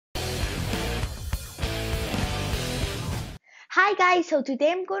Hi guys, so today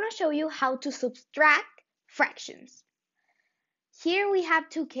I'm going to show you how to subtract fractions. Here we have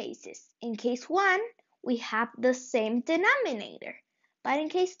two cases. In case 1, we have the same denominator, but in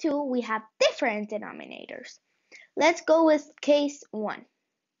case 2, we have different denominators. Let's go with case 1.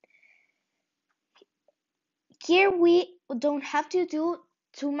 Here we don't have to do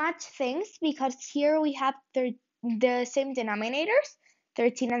too much things because here we have the same denominators,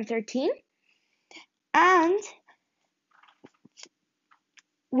 13 and 13, and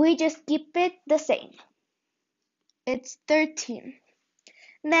we just keep it the same. It's 13.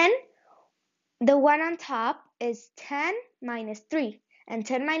 Then the one on top is 10 minus 3, and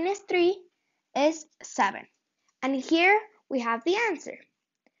 10 minus 3 is 7. And here we have the answer,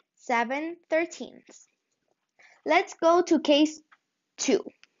 7/13. Let's go to case 2.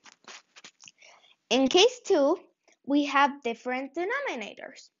 In case 2, we have different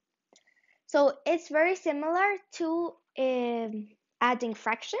denominators. So it's very similar to adding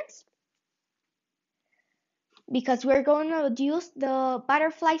fractions, because we're going to use the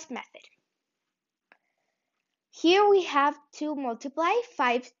butterflies method. Here we have to multiply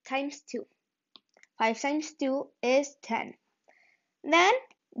 5 times 2. 5 times 2 is 10. Then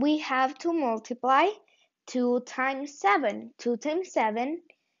we have to multiply 2 times 7. 2 times 7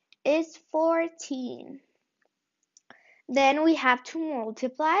 is 14. Then we have to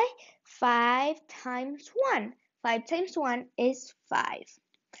multiply 5 times 1. 5 times 1 is 5.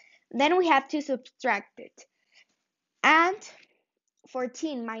 Then we have to subtract it. And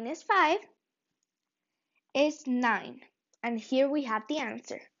 14 minus 5 is 9. And here we have the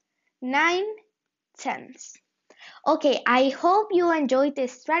answer, 9/10. Okay, I hope you enjoyed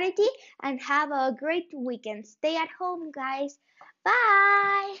this strategy and have a great weekend. Stay at home, guys.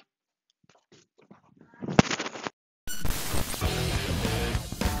 Bye!